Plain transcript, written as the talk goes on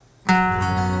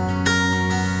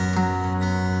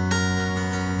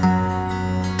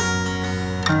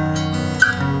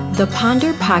The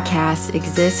Ponder podcast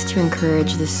exists to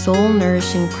encourage the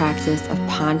soul-nourishing practice of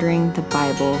pondering the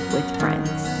Bible with friends.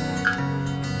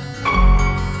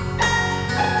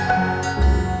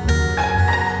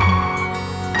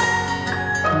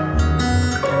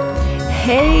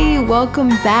 Hey, welcome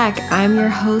back. I'm your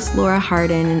host, Laura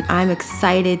Hardin, and I'm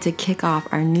excited to kick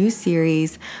off our new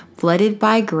series, Flooded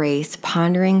by Grace,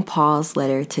 Pondering Paul's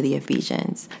Letter to the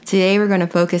Ephesians. Today, we're going to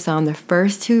focus on the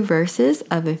first two verses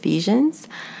of Ephesians.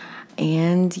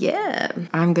 And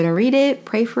I'm going to read it,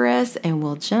 pray for us, and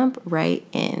we'll jump right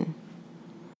in.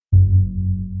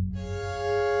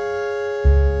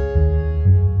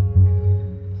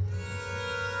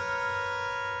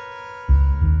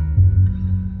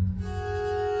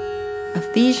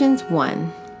 Ephesians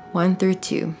 1 through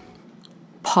 2.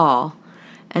 Paul,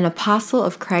 an apostle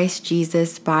of Christ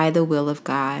Jesus by the will of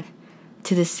God,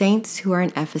 to the saints who are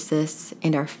in Ephesus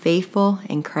and are faithful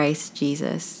in Christ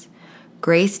Jesus.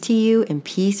 Grace to you and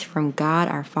peace from God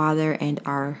our Father and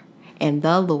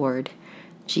the Lord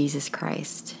Jesus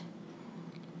Christ.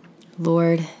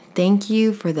 Lord, thank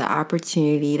you for the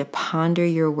opportunity to ponder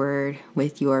your word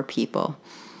with your people.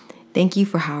 Thank you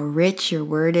for how rich your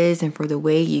word is and for the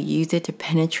way you use it to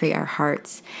penetrate our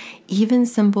hearts, even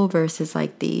simple verses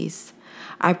like these.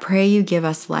 I pray you give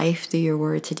us life through your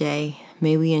word today.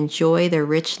 May we enjoy the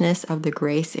richness of the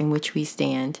grace in which we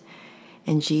stand.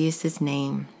 In Jesus'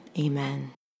 name,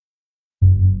 amen.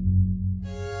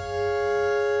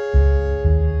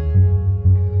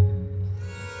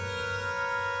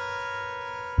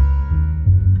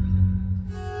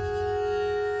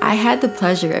 I had the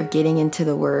pleasure of getting into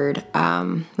the Word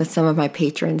with some of my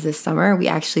patrons this summer. We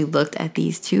actually looked at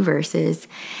these two verses,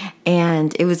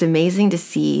 and it was amazing to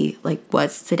see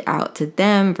what stood out to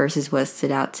them versus what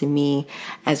stood out to me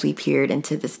as we peered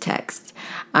into this text.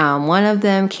 One of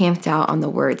them camped out on the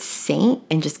word saint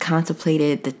and just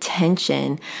contemplated the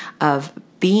tension of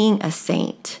being a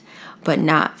saint, but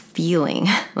not feeling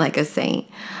like a saint.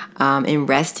 And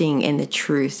resting in the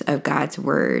truth of God's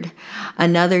word.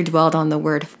 Another dwelled on the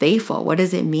word faithful. What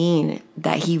does it mean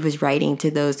that he was writing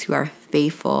to those who are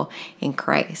faithful in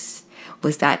Christ?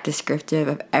 Was that descriptive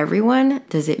of everyone?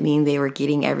 Does it mean they were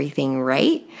getting everything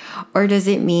right? Or does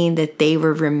it mean that they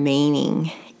were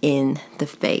remaining in the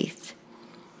faith?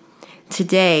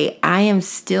 Today, I am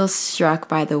still struck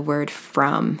by the word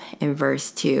from in verse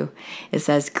 2. It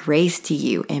says, grace to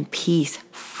you and peace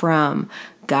from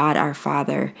God our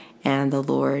Father and the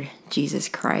Lord Jesus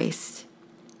Christ.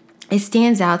 It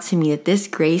stands out to me that this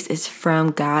grace is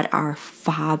from God our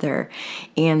Father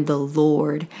and the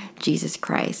Lord Jesus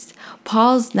Christ.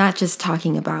 Paul's not just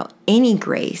talking about any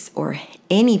grace or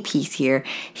any peace here.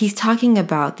 He's talking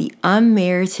about the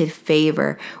unmerited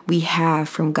favor we have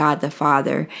from God the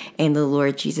Father and the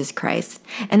Lord Jesus Christ.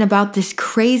 And about this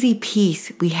crazy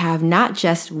peace we have not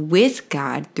just with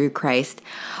God through Christ,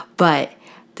 but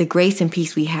the grace and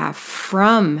peace we have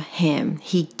from him.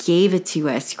 He gave it to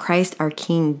us. Christ our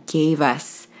King gave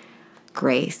us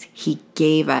grace. He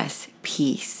gave us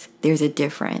peace. There's a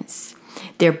difference.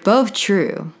 They're both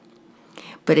true,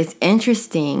 but it's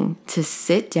interesting to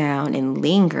sit down and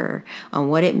linger on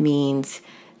what it means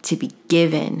to be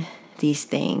given these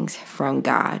things from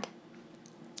God.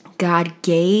 God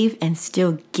gave and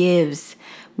still gives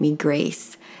me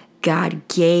grace. God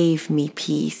gave me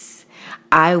peace.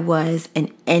 I was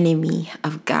an enemy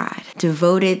of God,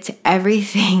 devoted to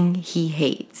everything he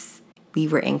hates. We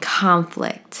were in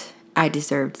conflict. I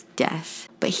deserved death,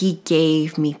 but he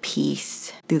gave me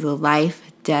peace through the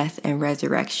life, death, and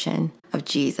resurrection of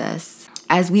Jesus.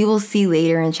 As we will see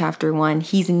later in chapter 1,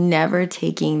 he's never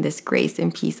taking this grace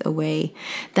and peace away.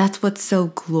 That's what's so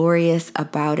glorious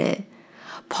about it.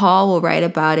 Paul will write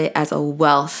about it as a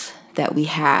wealth that we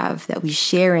have, that we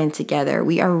share in together.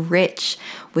 We are rich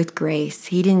with grace.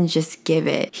 He didn't just give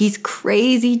it. He's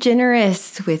crazy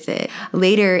generous with it.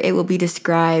 Later, it will be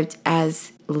described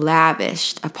as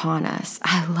lavished upon us.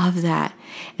 I love that.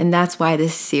 And that's why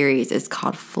this series is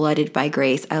called Flooded by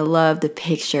Grace. I love the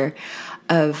picture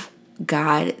of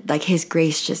God, like his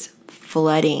grace just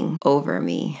flooding over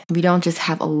me. We don't just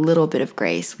have a little bit of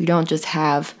grace. We don't just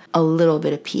have a little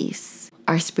bit of peace.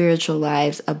 Our spiritual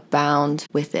lives abound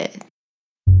with it.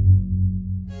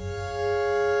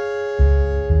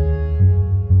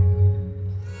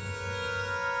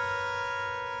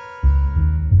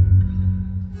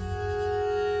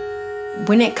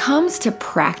 When it comes to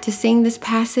practicing this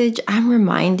passage, I'm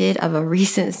reminded of a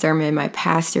recent sermon my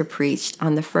pastor preached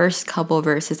on the first couple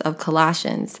verses of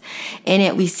Colossians. In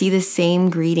it, we see the same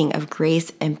greeting of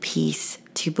grace and peace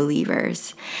to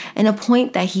believers. And a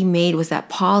point that he made was that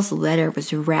Paul's letter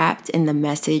was wrapped in the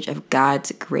message of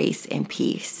God's grace and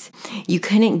peace. You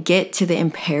couldn't get to the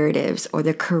imperatives or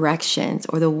the corrections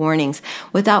or the warnings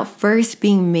without first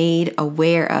being made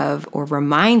aware of or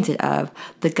reminded of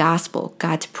the gospel,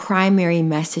 God's primary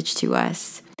message to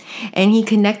us. And he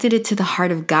connected it to the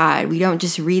heart of God. We don't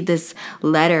just read this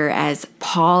letter as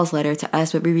Paul's letter to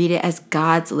us, but we read it as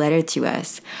God's letter to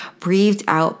us, breathed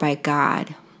out by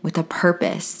God with a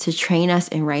purpose to train us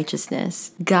in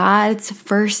righteousness. God's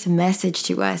first message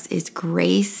to us is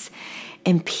grace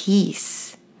and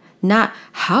peace. Not,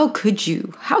 how could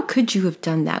you have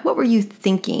done that? What were you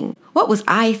thinking? What was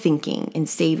I thinking in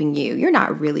saving you? You're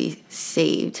not really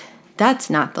saved. That's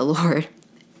not the Lord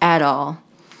at all.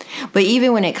 But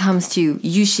even when it comes to,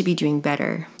 you should be doing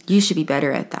better. You should be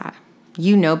better at that.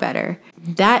 You know better.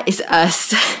 That is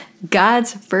us.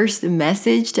 God's first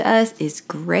message to us is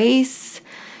grace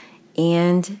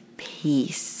and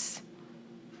peace.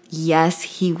 Yes,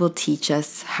 he will teach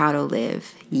us how to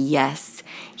live. Yes,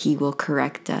 he will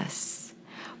correct us.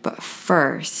 But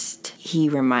first, he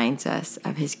reminds us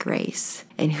of his grace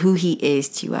and who he is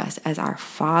to us as our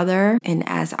Father and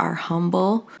as our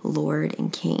humble Lord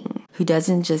and King, who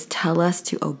doesn't just tell us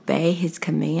to obey his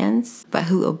commands, but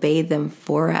who obeyed them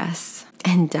for us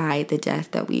and died the death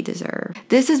that we deserve.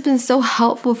 This has been so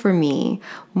helpful for me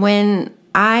when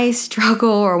I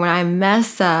struggle or when I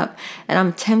mess up and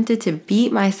I'm tempted to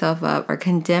beat myself up or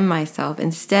condemn myself.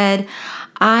 Instead,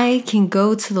 I can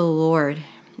go to the Lord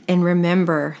and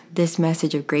remember this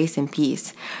message of grace and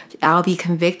peace. I'll be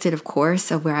convicted, of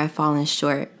course, of where I've fallen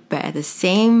short, but at the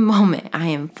same moment, I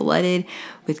am flooded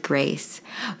with grace.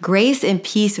 Grace and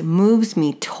peace moves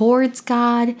me towards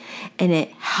God, and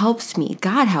it helps me,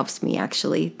 God helps me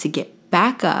actually, to get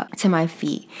back up to my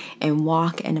feet and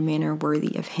walk in a manner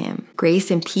worthy of him.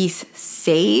 Grace and peace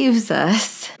saves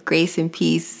us. Grace and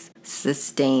peace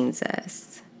sustains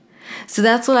us. So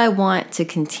that's what I want to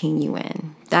continue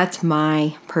in. That's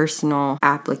my personal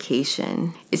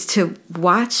application, is to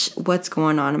watch what's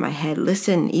going on in my head,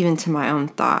 listen even to my own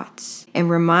thoughts, and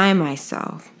remind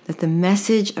myself that the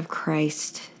message of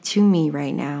Christ to me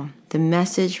right now, the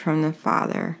message from the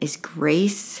Father, is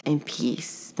grace and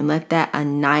peace. And let that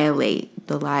annihilate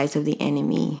the lies of the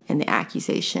enemy and the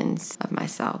accusations of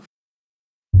myself.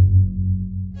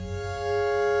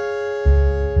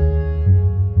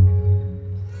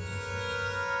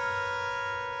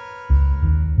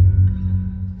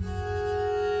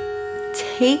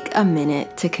 Take a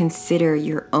minute to consider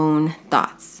your own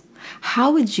thoughts.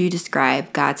 How would you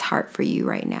describe God's heart for you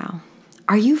right now?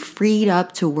 Are you freed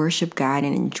up to worship God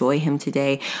and enjoy him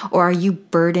today, or are you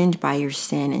burdened by your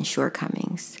sin and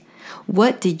shortcomings?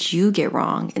 What did you get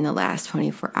wrong in the last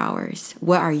 24 hours?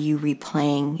 What are you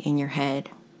replaying in your head?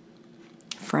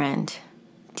 Friend,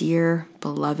 dear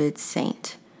beloved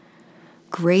saint,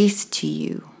 grace to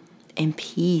you and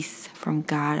peace from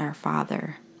God our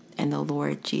Father and the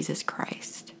Lord Jesus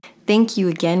Christ. Thank you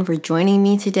again for joining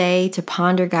me today to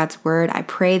ponder God's word. I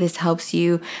pray this helps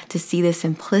you to see the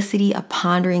simplicity of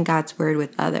pondering God's word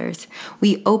with others.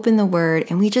 We open the word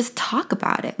and we just talk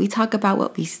about it. We talk about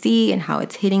what we see and how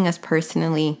it's hitting us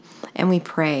personally, and we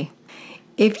pray.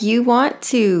 If you want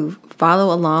to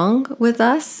follow along with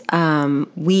us,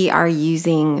 we are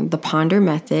using the Ponder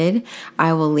method.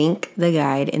 I will link the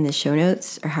guide in the show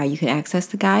notes, or how you can access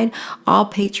the guide. All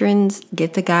patrons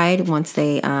get the guide once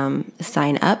they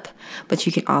sign up, but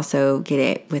you can also get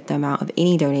it with the amount of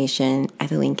any donation at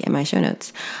the link in my show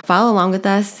notes. Follow along with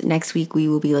us. Next week, we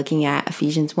will be looking at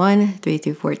Ephesians 1, 3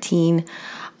 through 14.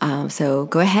 So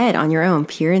go ahead on your own,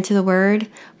 peer into the word,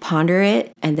 ponder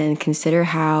it, and then consider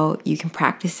how you can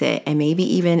practice it, and maybe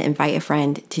even invite a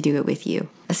friend to do it with you.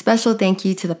 A special thank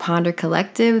you to the Ponder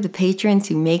Collective, the patrons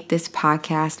who make this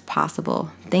podcast possible.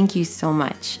 Thank you so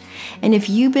much. And if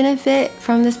you benefit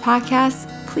from this podcast,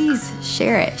 please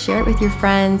share it. Share it with your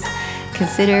friends.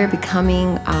 Consider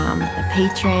becoming a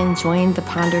patron. Join the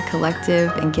Ponder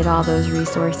Collective and get all those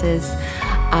resources.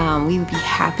 We would be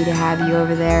happy to have you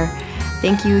over there.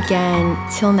 Thank you again.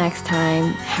 Till next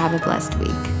time, have a blessed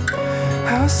week.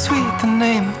 How sweet the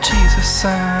name of Jesus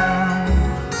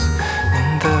sounds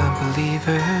in the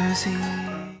believer's ear.